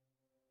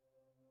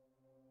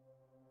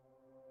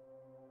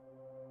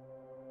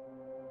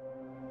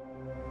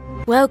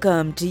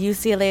Welcome to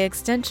UCLA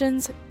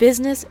Extension's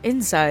Business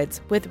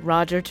Insights with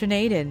Roger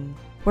Tornaden,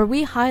 where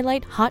we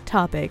highlight hot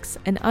topics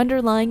and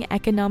underlying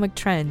economic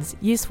trends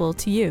useful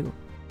to you.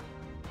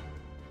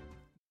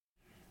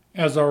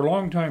 As our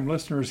longtime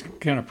listeners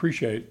can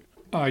appreciate,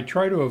 I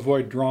try to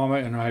avoid drama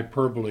and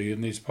hyperbole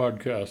in these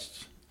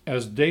podcasts,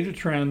 as data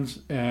trends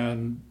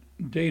and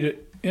data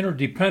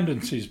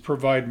interdependencies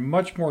provide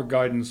much more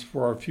guidance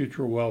for our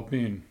future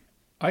well-being.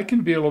 I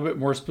can be a little bit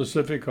more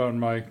specific on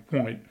my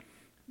point.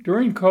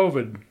 During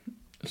COVID,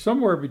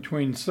 somewhere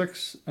between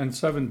 $6 and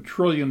 $7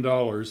 trillion,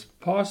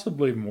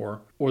 possibly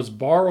more, was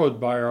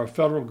borrowed by our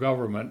federal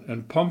government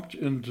and pumped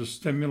into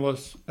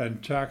stimulus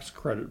and tax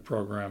credit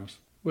programs.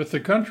 With the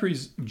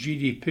country's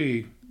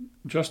GDP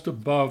just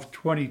above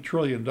 $20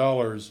 trillion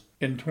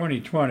in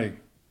 2020,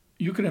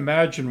 you can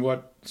imagine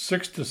what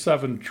 $6 to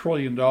 $7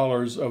 trillion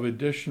of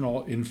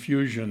additional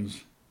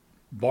infusions,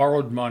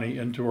 borrowed money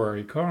into our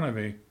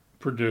economy,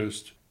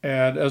 produced.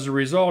 And as a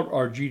result,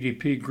 our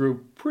GDP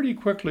grew pretty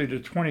quickly to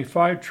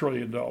 $25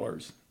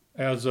 trillion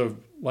as of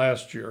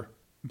last year,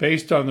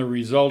 based on the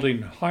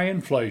resulting high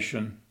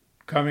inflation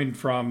coming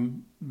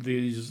from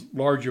these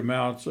large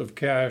amounts of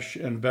cash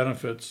and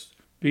benefits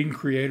being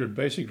created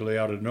basically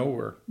out of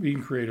nowhere,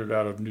 being created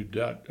out of new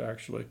debt,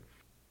 actually.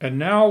 And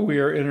now we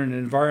are in an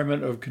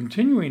environment of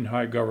continuing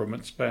high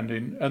government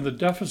spending, and the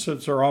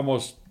deficits are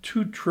almost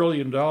 $2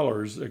 trillion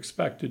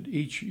expected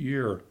each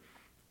year,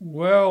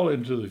 well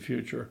into the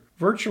future,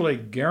 virtually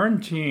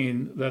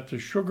guaranteeing that the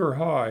sugar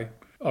high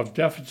of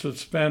deficit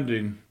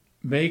spending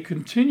may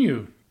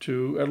continue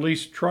to at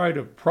least try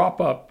to prop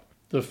up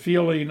the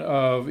feeling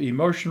of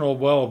emotional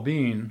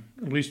well-being,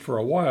 at least for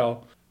a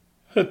while.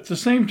 At the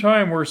same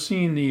time, we're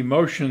seeing the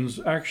emotions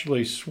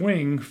actually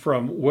swing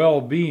from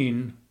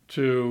well-being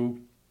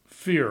to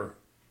fear,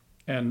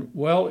 and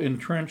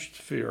well-entrenched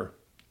fear.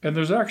 And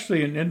there's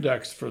actually an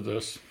index for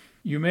this.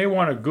 You may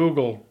want to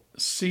Google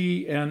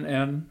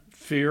CNN,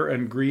 Fear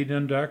and Greed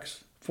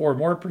Index, for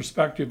more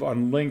perspective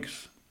on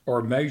links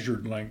or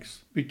measured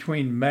links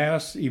between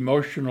mass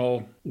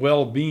emotional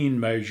well-being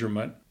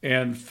measurement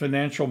and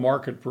financial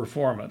market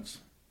performance.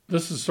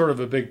 This is sort of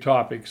a big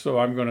topic, so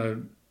I'm going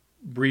to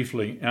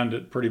briefly end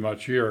it pretty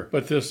much here.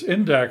 But this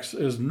index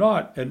is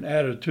not an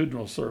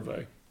attitudinal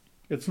survey.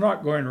 It's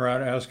not going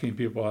around asking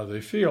people how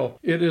they feel.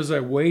 It is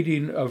a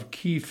weighting of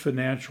key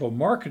financial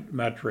market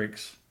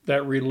metrics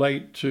that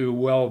relate to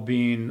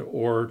well-being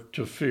or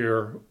to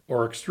fear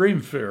or extreme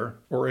fear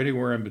or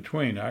anywhere in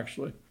between,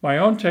 actually. My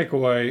own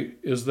takeaway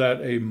is that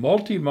a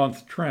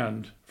multi-month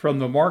trend from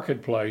the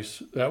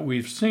marketplace that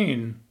we've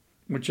seen,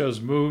 which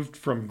has moved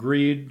from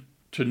greed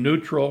to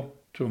neutral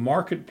to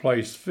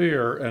marketplace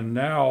fear, and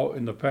now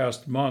in the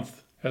past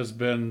month has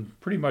been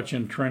pretty much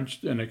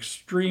entrenched in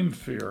extreme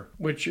fear,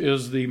 which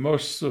is the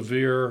most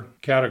severe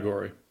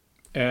category.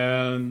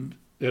 And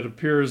it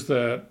appears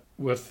that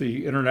with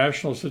the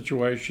international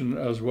situation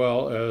as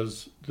well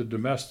as the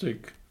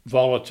domestic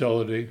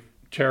volatility,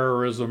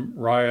 terrorism,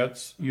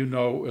 riots, you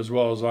know as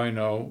well as I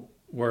know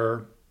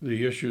where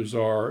the issues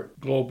are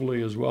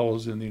globally as well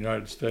as in the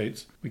United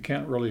States. We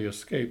can't really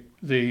escape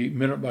the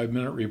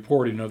minute-by-minute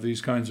reporting of these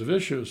kinds of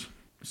issues.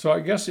 So I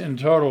guess in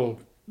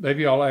total,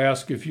 maybe I'll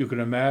ask if you can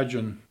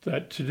imagine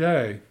that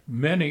today,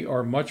 many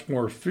are much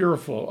more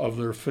fearful of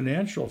their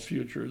financial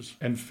futures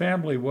and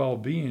family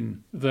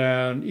well-being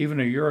than even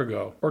a year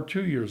ago or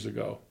 2 years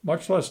ago,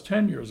 much less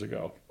 10 years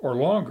ago or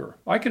longer.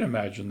 I can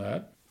imagine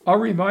that. I'll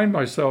remind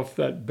myself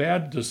that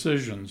bad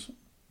decisions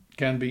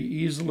can be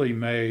easily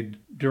made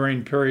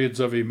during periods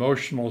of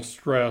emotional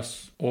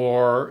stress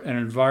or an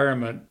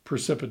environment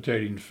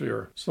precipitating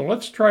fear. So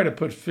let's try to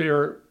put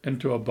fear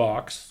into a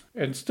box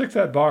and stick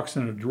that box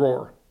in a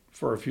drawer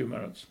for a few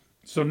minutes.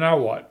 So now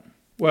what?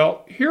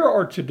 Well, here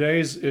are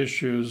today's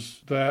issues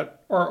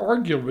that are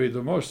arguably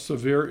the most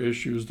severe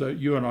issues that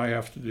you and I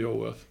have to deal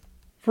with.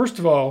 First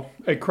of all,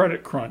 a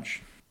credit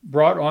crunch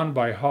brought on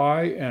by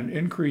high and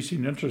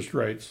increasing interest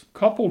rates,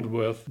 coupled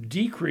with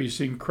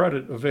decreasing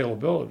credit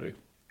availability.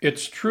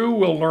 It's true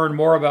we'll learn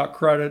more about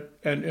credit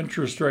and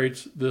interest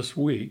rates this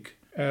week,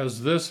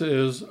 as this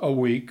is a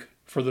week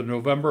for the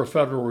November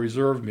Federal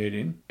Reserve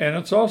meeting, and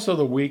it's also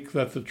the week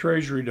that the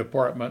Treasury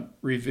Department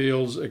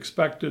reveals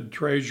expected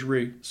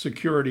Treasury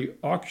security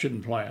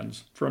auction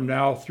plans from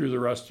now through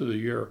the rest of the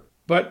year.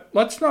 But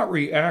let's not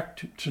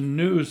react to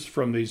news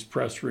from these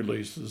press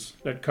releases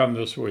that come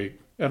this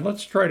week, and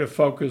let's try to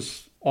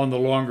focus on the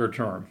longer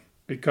term,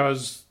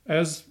 because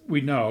as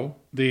we know,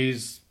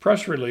 these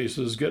press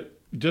releases get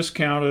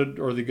discounted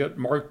or they get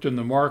marked in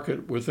the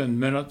market within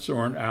minutes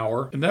or an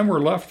hour, and then we're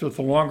left with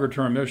the longer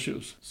term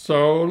issues.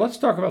 So let's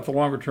talk about the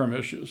longer term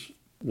issues.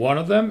 One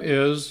of them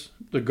is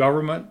the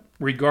government,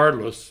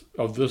 regardless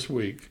of this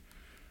week,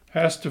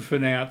 has to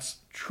finance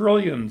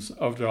trillions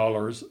of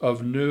dollars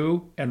of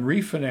new and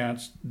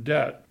refinanced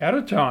debt at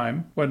a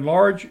time when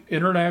large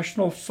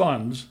international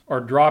funds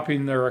are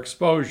dropping their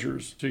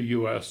exposures to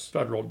U.S.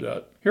 federal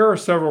debt. Here are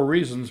several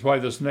reasons why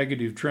this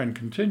negative trend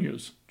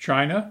continues.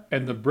 China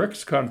and the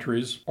BRICS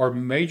countries are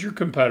major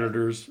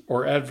competitors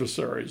or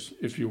adversaries,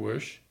 if you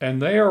wish,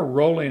 and they are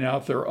rolling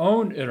out their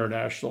own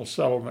international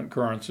settlement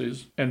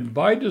currencies and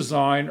by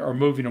design are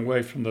moving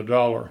away from the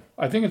dollar.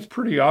 I think it's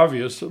pretty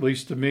obvious, at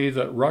least to me,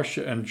 that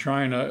Russia and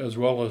China, as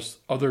well as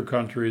other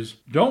countries,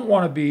 don't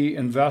want to be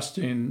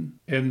investing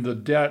in the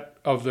debt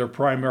of their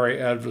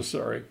primary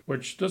adversary,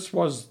 which this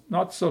was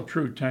not so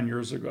true 10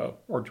 years ago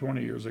or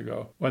 20 years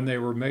ago when they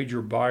were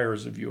major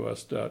buyers of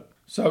U.S. debt.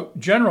 So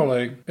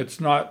generally, it's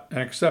not an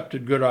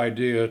accepted good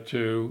idea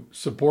to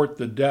support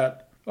the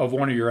debt of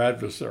one of your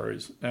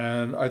adversaries.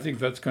 And I think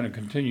that's going to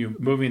continue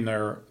moving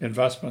their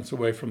investments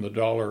away from the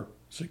dollar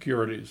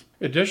securities.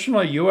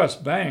 Additionally, U.S.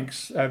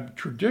 banks have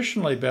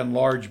traditionally been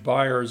large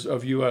buyers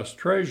of U.S.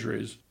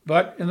 treasuries,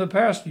 but in the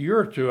past year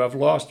or two have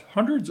lost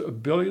hundreds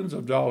of billions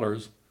of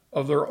dollars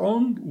of their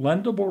own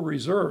lendable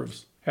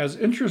reserves as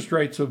interest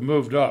rates have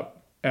moved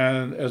up.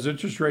 And as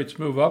interest rates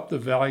move up, the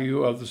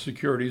value of the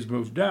securities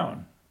move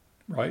down.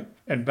 Right?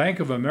 And Bank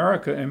of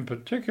America in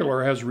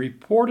particular has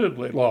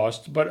reportedly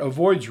lost, but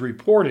avoids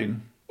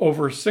reporting,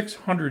 over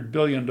 $600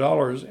 billion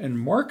in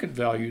market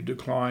value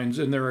declines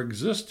in their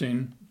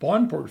existing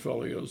bond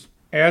portfolios.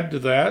 Add to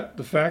that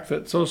the fact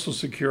that Social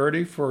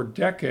Security for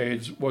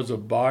decades was a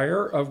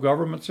buyer of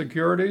government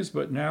securities,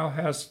 but now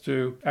has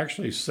to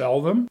actually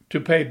sell them to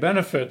pay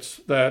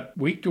benefits that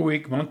week to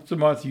week, month to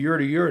month, year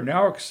to year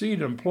now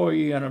exceed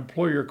employee and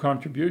employer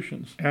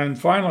contributions. And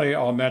finally,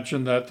 I'll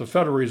mention that the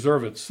Federal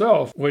Reserve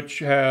itself, which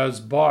has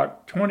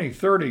bought 20,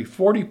 30,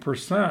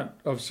 40%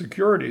 of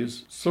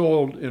securities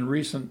sold in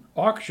recent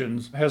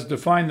auctions, has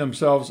defined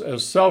themselves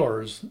as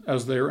sellers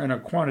as they are in a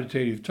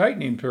quantitative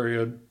tightening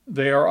period.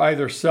 They are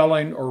either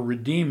selling or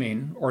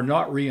redeeming or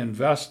not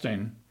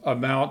reinvesting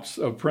amounts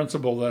of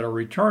principal that are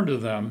returned to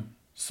them.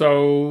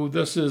 So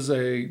this is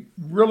a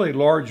really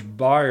large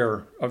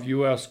buyer of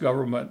U.S.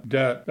 government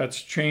debt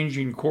that's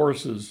changing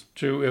courses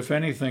to, if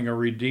anything, a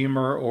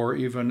redeemer or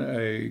even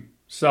a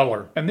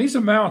seller. And these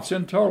amounts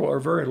in total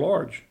are very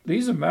large.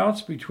 These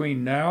amounts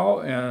between now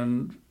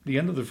and the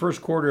end of the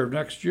first quarter of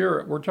next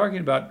year, we're talking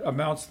about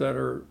amounts that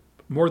are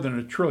more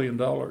than $1 trillion.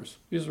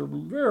 These are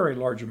very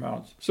large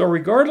amounts. So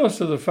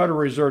regardless of the Federal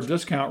Reserve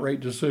discount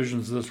rate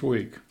decisions this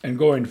week and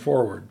going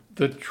forward,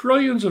 the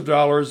trillions of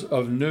dollars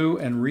of new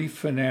and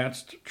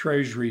refinanced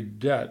Treasury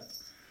debt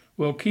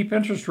will keep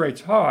interest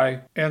rates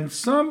high, and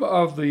some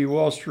of the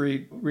Wall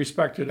Street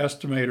respected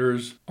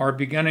estimators are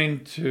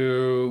beginning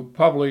to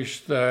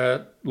publish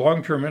that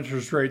long-term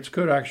interest rates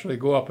could actually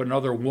go up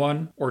another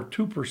 1 or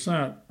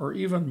 2% or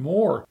even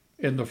more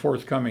in the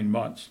forthcoming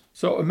months.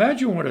 So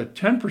imagine what a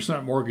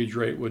 10% mortgage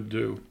rate would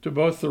do to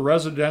both the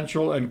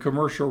residential and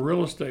commercial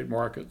real estate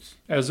markets,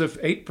 as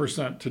if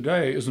 8%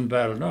 today isn't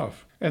bad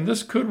enough. And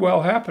this could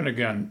well happen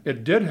again.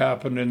 It did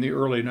happen in the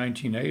early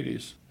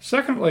 1980s.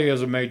 Secondly,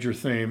 as a major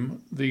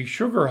theme, the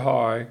sugar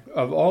high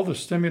of all the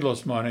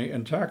stimulus money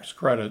and tax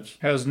credits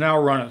has now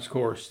run its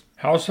course.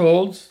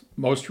 Households,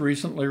 most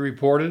recently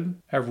reported,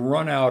 have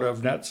run out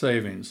of net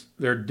savings.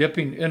 They're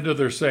dipping into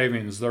their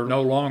savings. They're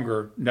no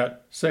longer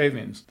net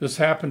savings. This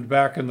happened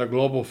back in the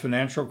global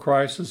financial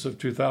crisis of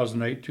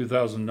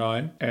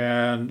 2008-2009,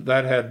 and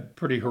that had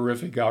pretty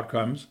horrific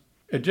outcomes.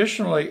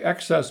 Additionally,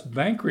 excess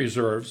bank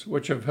reserves,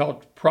 which have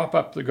helped prop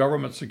up the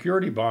government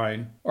security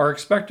buying, are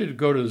expected to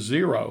go to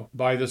zero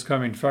by this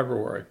coming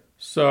February.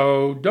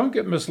 So don't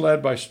get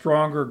misled by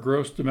stronger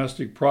gross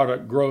domestic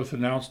product growth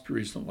announced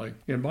recently.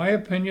 In my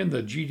opinion,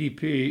 the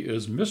GDP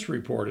is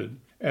misreported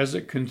as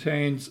it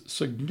contains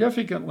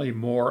significantly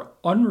more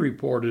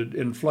unreported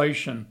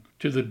inflation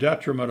to the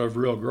detriment of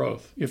real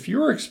growth. If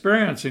you're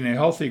experiencing a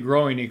healthy,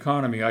 growing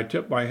economy, I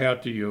tip my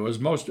hat to you, as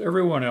most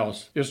everyone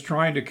else is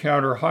trying to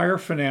counter higher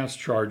finance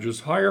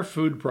charges, higher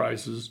food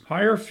prices,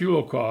 higher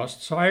fuel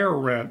costs, higher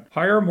rent,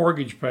 higher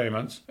mortgage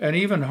payments, and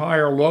even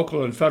higher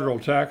local and federal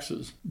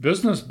taxes.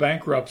 Business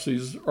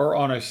bankruptcies are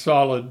on a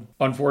solid,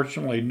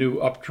 unfortunately, new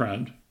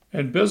uptrend,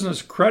 and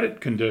business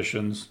credit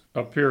conditions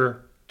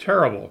appear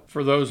terrible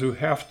for those who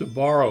have to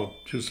borrow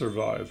to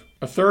survive.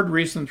 A third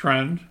recent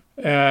trend,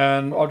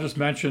 and I'll just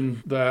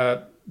mention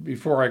that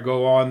before I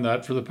go on,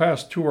 that for the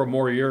past 2 or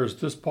more years,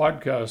 this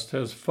podcast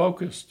has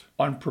focused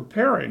on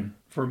preparing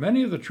for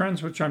many of the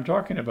trends which I'm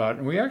talking about.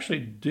 And we actually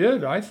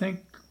did, I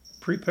think,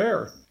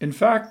 prepare. In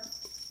fact,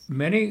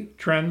 many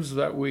trends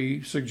that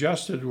we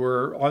suggested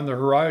were on the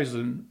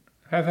horizon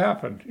have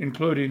happened,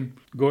 including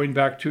going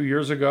back 2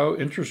 years ago,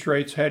 interest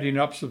rates heading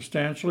up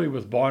substantially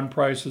with bond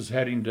prices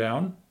heading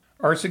down.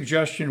 Our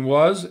suggestion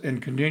was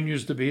and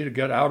continues to be to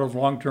get out of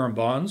long-term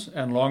bonds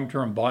and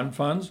long-term bond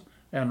funds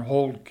and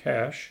hold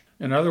cash.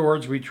 In other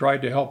words, we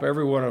tried to help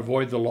everyone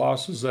avoid the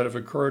losses that have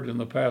occurred in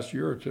the past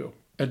year or two.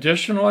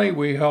 Additionally,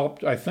 we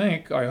helped, I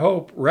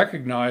hope,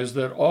 recognize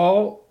that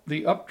all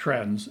the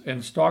uptrends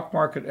in stock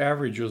market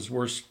averages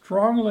were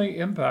strongly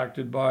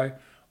impacted by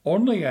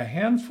only a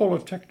handful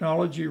of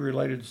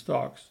technology-related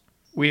stocks.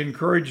 We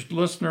encouraged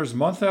listeners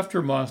month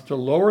after month to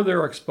lower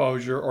their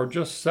exposure or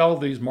just sell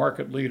these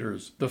market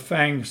leaders, the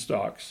FANG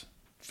stocks,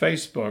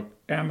 Facebook,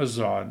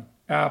 Amazon,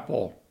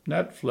 Apple,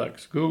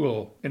 Netflix,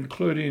 Google,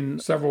 including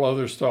several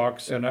other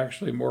stocks, and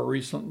actually more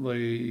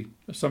recently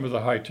some of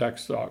the high-tech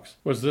stocks.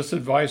 Was this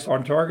advice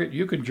on target?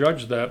 You can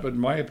judge that, but in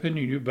my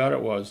opinion, you bet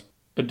it was.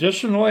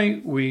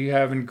 Additionally, we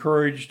have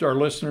encouraged our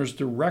listeners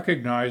to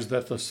recognize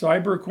that the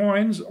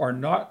cybercoins are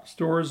not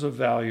stores of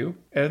value,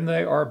 and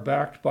they are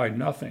backed by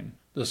nothing.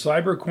 The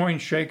cybercoin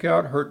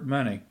shakeout hurt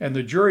many, and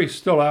the jury's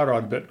still out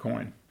on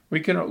Bitcoin. We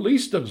can at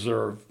least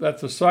observe that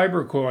the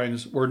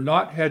cybercoins were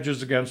not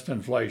hedges against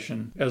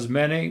inflation, as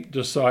many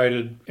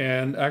decided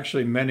and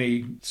actually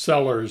many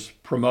sellers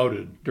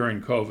promoted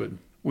during COVID.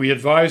 We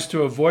advise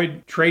to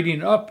avoid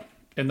trading up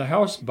in the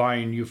house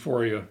buying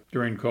euphoria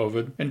during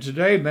COVID, and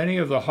today many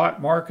of the hot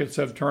markets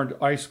have turned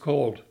ice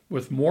cold,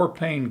 with more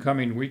pain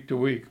coming week to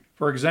week.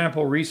 For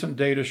example, recent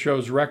data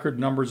shows record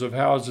numbers of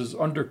houses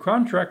under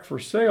contract for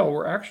sale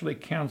were actually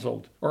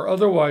canceled or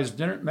otherwise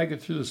didn't make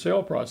it through the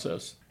sale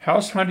process.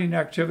 House hunting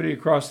activity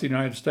across the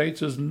United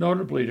States is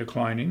notably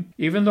declining,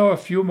 even though a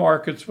few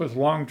markets with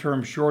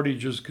long-term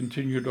shortages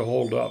continue to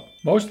hold up.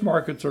 Most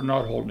markets are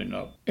not holding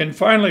up. And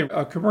finally,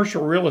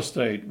 commercial real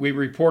estate we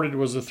reported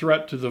was a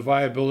threat to the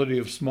viability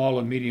of small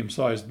and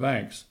medium-sized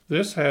banks.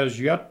 This has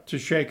yet to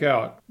shake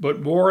out,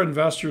 but more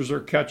investors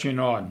are catching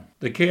on.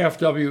 The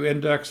KFW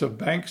index of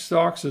bank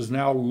stocks is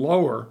now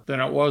lower than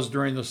it was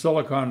during the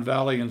Silicon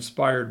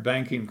Valley-inspired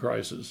banking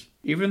crisis.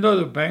 Even though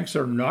the banks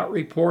are not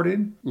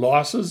reporting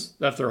losses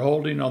that they're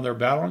holding on their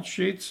balance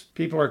sheets,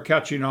 people are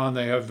catching on.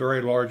 They have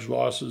very large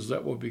losses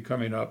that will be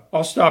coming up.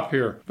 I'll stop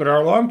here. But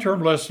our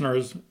long-term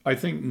listeners, I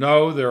think,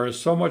 know there is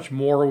so much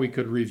more we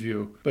could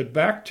review. But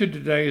back to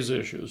today's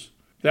issues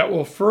that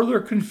will further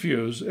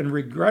confuse and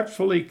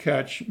regretfully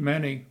catch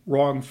many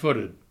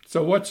wrong-footed.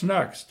 So what's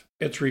next?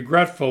 It's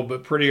regretful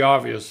but pretty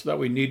obvious that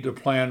we need to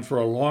plan for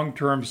a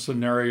long-term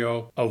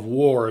scenario of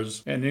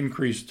wars and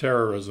increased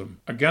terrorism.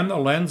 Again, the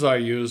lens I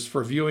use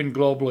for viewing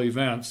global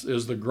events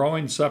is the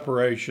growing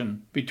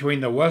separation between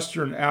the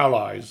Western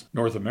allies,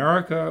 North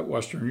America,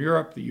 Western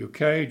Europe, the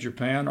UK,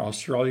 Japan,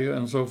 Australia,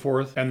 and so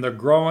forth, and the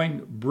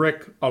growing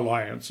BRIC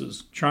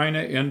alliances,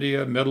 China,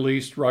 India, Middle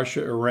East,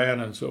 Russia, Iran,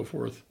 and so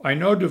forth. I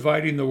know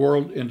dividing the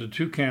world into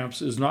two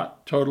camps is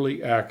not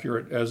totally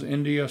accurate, as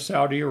India,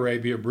 Saudi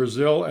Arabia,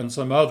 Brazil, and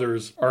some others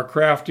are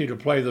crafty to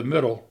play the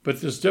middle, but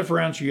this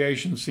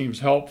differentiation seems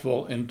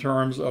helpful in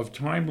terms of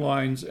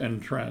timelines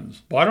and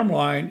trends. Bottom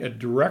line, it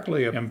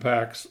directly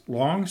impacts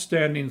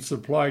long-standing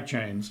supply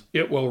chains.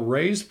 It will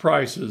raise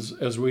prices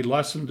as we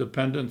lessen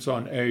dependence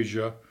on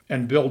Asia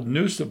and build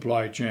new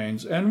supply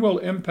chains, and will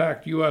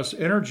impact U.S.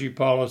 energy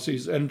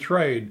policies and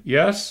trade.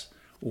 Yes,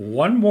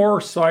 one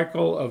more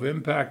cycle of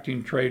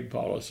impacting trade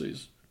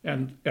policies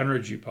and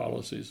energy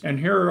policies. And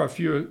here are a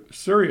few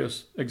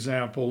serious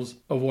examples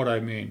of what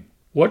I mean.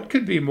 What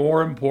could be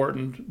more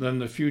important than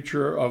the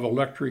future of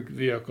electric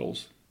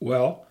vehicles?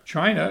 Well,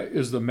 China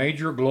is the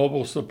major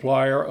global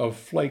supplier of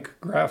flake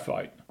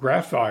graphite.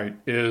 Graphite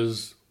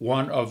is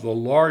one of the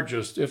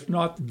largest, if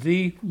not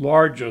the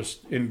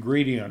largest,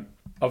 ingredient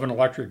of an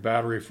electric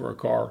battery for a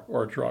car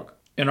or a truck.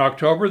 In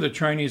October, the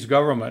Chinese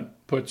government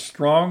put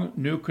strong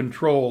new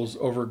controls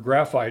over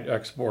graphite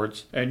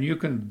exports, and you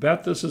can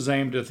bet this is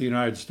aimed at the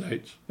United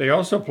States. They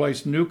also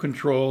placed new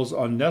controls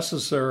on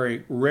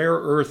necessary rare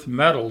earth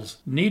metals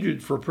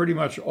needed for pretty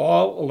much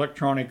all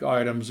electronic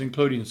items,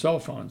 including cell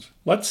phones.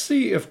 Let's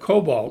see if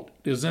cobalt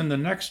is in the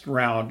next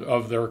round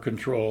of their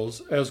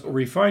controls, as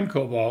refined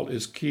cobalt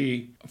is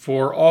key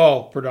for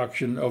all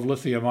production of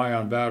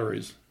lithium-ion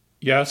batteries.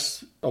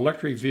 Yes,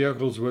 electric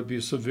vehicles would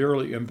be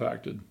severely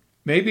impacted.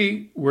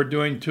 Maybe we're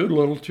doing too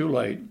little too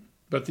late,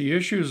 but the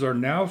issues are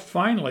now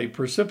finally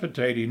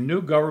precipitating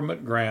new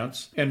government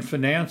grants and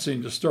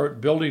financing to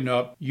start building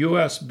up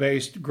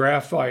U.S.-based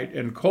graphite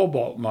and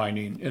cobalt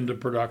mining into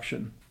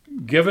production.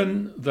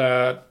 Given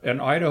that an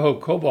Idaho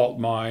cobalt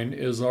mine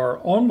is our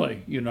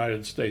only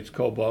United States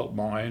cobalt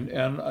mine,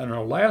 and an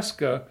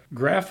Alaska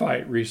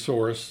graphite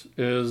resource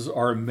is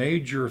our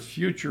major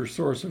future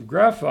source of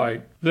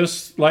graphite,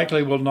 this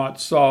likely will not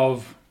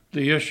solve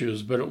the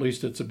issues, but at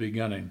least it's a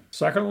beginning.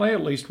 Secondly,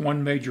 at least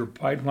one major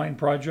pipeline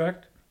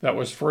project that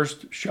was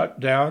first shut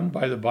down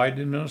by the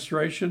Biden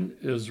administration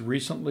is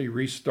recently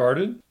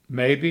restarted.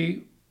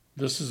 Maybe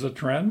this is a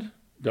trend.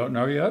 Don't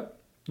know yet.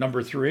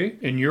 Number 3,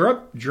 in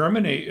Europe,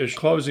 Germany is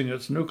closing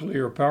its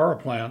nuclear power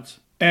plants,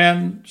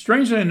 and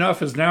strangely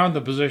enough is now in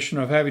the position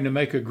of having to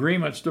make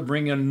agreements to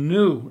bring in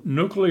new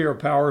nuclear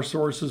power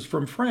sources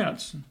from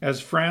France,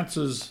 as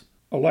France's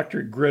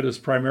electric grid is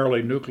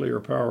primarily nuclear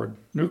powered.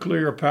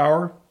 Nuclear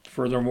power,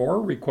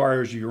 furthermore,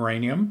 requires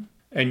uranium,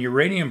 and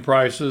uranium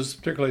prices,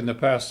 particularly in the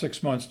past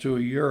 6 months to a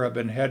year, have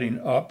been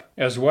heading up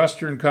as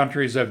Western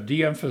countries have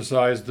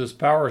de-emphasized this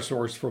power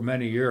source for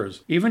many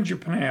years. Even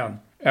Japan,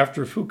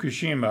 after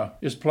Fukushima,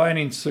 is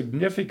planning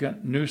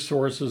significant new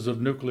sources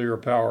of nuclear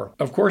power.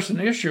 Of course, an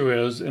issue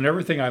is, and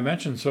everything I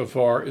mentioned so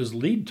far, is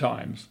lead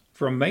times.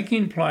 From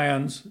making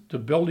plans to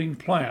building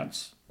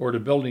plants or to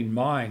building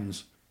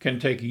mines can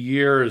take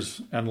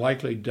years and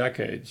likely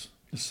decades.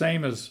 The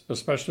same is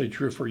especially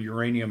true for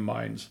uranium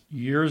mines,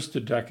 years to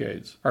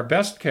decades. Our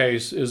best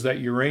case is that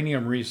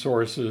uranium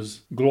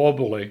resources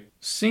globally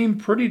seem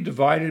pretty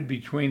divided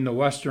between the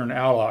Western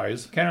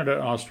allies, Canada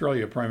and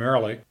Australia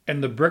primarily,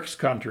 and the BRICS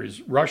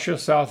countries, Russia,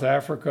 South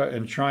Africa,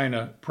 and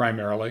China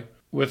primarily,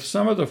 with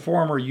some of the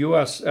former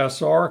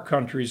USSR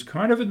countries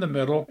kind of in the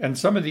middle, and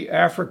some of the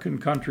African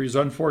countries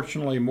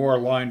unfortunately more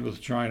aligned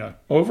with China.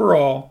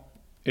 Overall,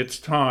 it's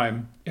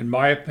time, in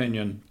my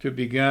opinion, to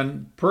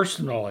begin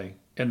personally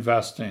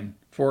investing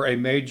for a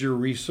major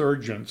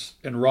resurgence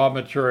in raw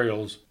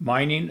materials,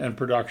 mining, and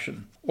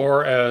production.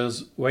 Or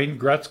as Wayne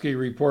Gretzky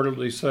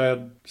reportedly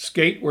said,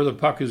 skate where the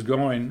puck is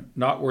going,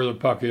 not where the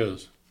puck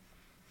is.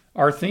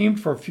 Our theme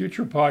for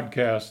future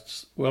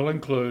podcasts will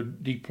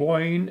include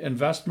deploying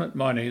investment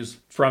monies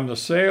from the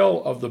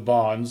sale of the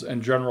bonds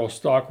and general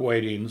stock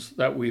weightings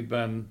that we've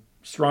been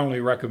strongly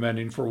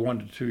recommending for 1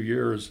 to 2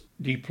 years,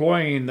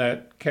 deploying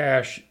that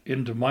cash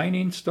into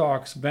mining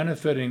stocks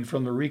benefiting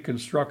from the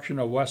reconstruction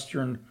of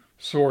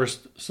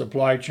Western-sourced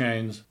supply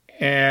chains,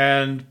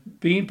 and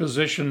being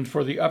positioned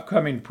for the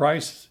upcoming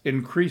price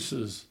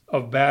increases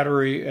of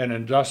battery and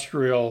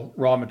industrial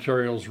raw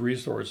materials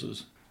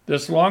resources.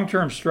 This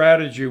long-term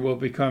strategy will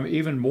become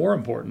even more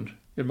important,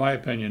 in my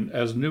opinion,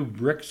 as new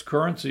BRICS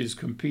currencies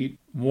compete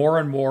more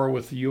and more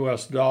with the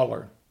U.S.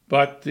 dollar.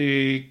 But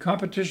the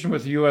competition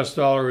with the U.S.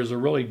 dollar is a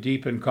really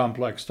deep and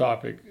complex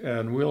topic,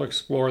 and we'll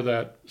explore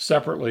that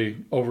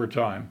separately over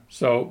time.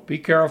 So be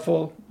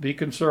careful, be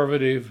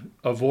conservative,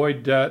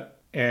 avoid debt,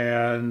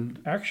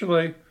 and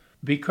actually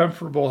be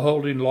comfortable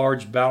holding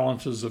large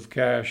balances of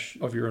cash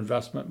of your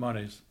investment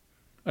monies.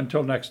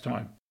 Until next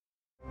time.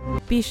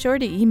 Be sure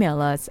to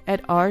email us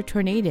at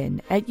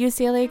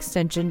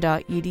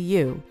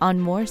rtornadin@uclaextension.edu on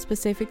more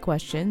specific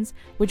questions,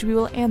 which we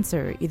will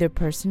answer either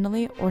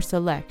personally or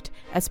select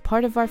as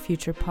part of our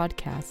future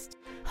podcast.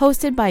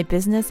 Hosted by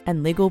Business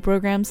and Legal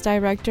Programs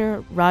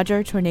Director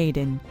Roger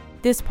Tornadin,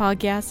 this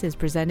podcast is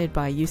presented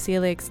by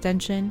UCLA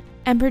Extension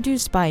and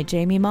produced by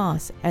Jamie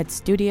Moss at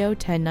Studio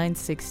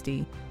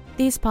 10960.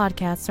 These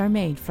podcasts are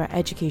made for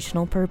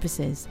educational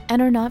purposes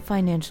and are not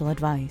financial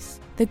advice.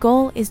 The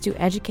goal is to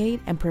educate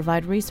and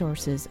provide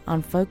resources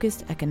on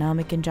focused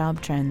economic and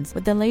job trends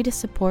with the latest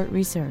support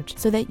research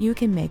so that you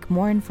can make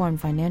more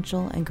informed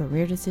financial and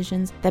career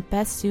decisions that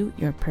best suit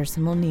your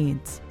personal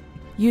needs.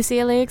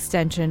 UCLA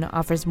Extension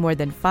offers more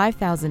than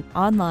 5,000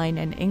 online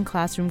and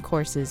in-classroom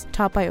courses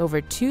taught by over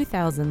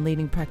 2,000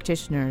 leading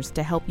practitioners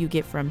to help you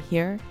get from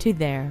here to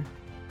there.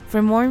 For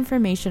more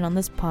information on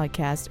this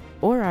podcast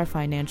or our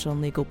financial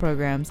and legal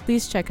programs,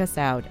 please check us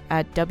out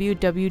at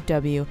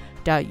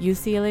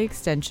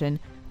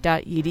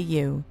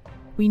www.uclaextension.edu.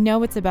 We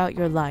know it's about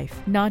your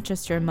life, not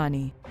just your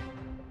money.